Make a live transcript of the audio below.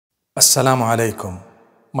Assalamu alaikum.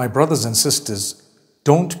 My brothers and sisters,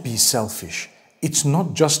 don't be selfish. It's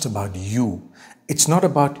not just about you. It's not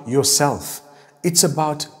about yourself. It's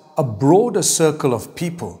about a broader circle of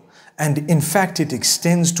people. And in fact, it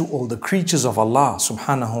extends to all the creatures of Allah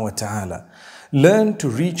subhanahu wa ta'ala. Learn to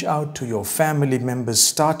reach out to your family members,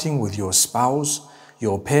 starting with your spouse,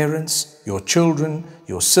 your parents, your children,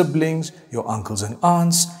 your siblings, your uncles and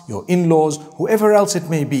aunts, your in-laws, whoever else it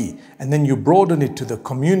may be. And then you broaden it to the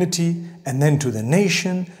community, and then to the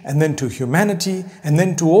nation, and then to humanity, and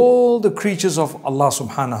then to all the creatures of Allah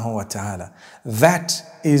subhanahu wa ta'ala. That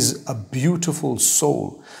is a beautiful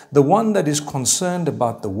soul, the one that is concerned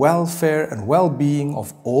about the welfare and well-being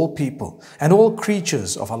of all people and all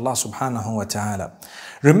creatures of Allah subhanahu wa ta'ala.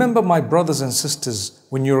 Remember, my brothers and sisters,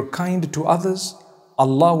 when you're kind to others,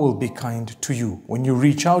 Allah will be kind to you. When you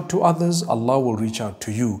reach out to others, Allah will reach out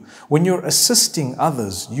to you. When you're assisting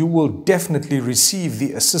others, you will definitely receive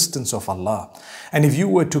the assistance of Allah. And if you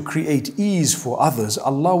were to create ease for others,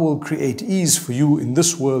 Allah will create ease for you in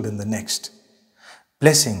this world and the next.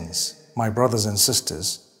 Blessings, my brothers and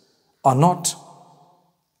sisters, are not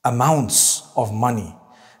amounts of money.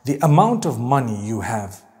 The amount of money you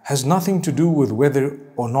have has nothing to do with whether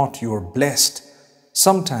or not you're blessed.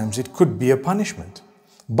 Sometimes it could be a punishment.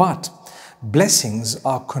 But blessings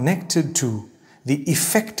are connected to the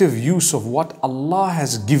effective use of what Allah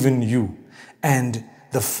has given you and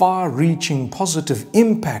the far-reaching positive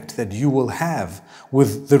impact that you will have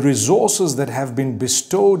with the resources that have been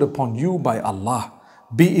bestowed upon you by Allah,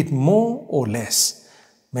 be it more or less.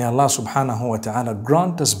 May Allah subhanahu wa ta'ala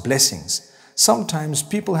grant us blessings. Sometimes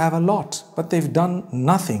people have a lot, but they've done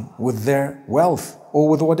nothing with their wealth or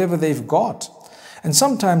with whatever they've got. And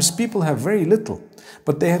sometimes people have very little,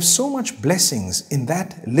 but they have so much blessings in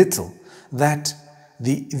that little that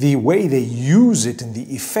the way they use it and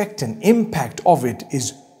the effect and impact of it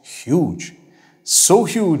is huge. So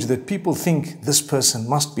huge that people think this person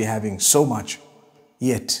must be having so much.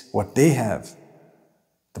 Yet what they have,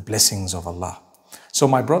 the blessings of Allah. So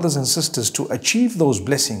my brothers and sisters, to achieve those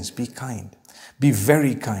blessings, be kind. Be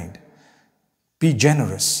very kind. Be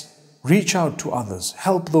generous. Reach out to others.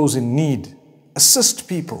 Help those in need. Assist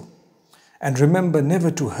people. And remember never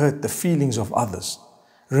to hurt the feelings of others.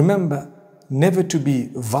 Remember never to be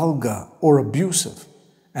vulgar or abusive.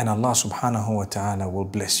 And Allah subhanahu wa ta'ala will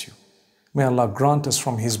bless you. May Allah grant us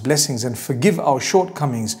from His blessings and forgive our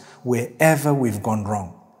shortcomings wherever we've gone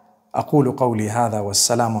wrong. أقول قولي هذا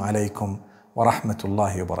والسلام عليكم ورحمة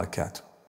الله وبركاته.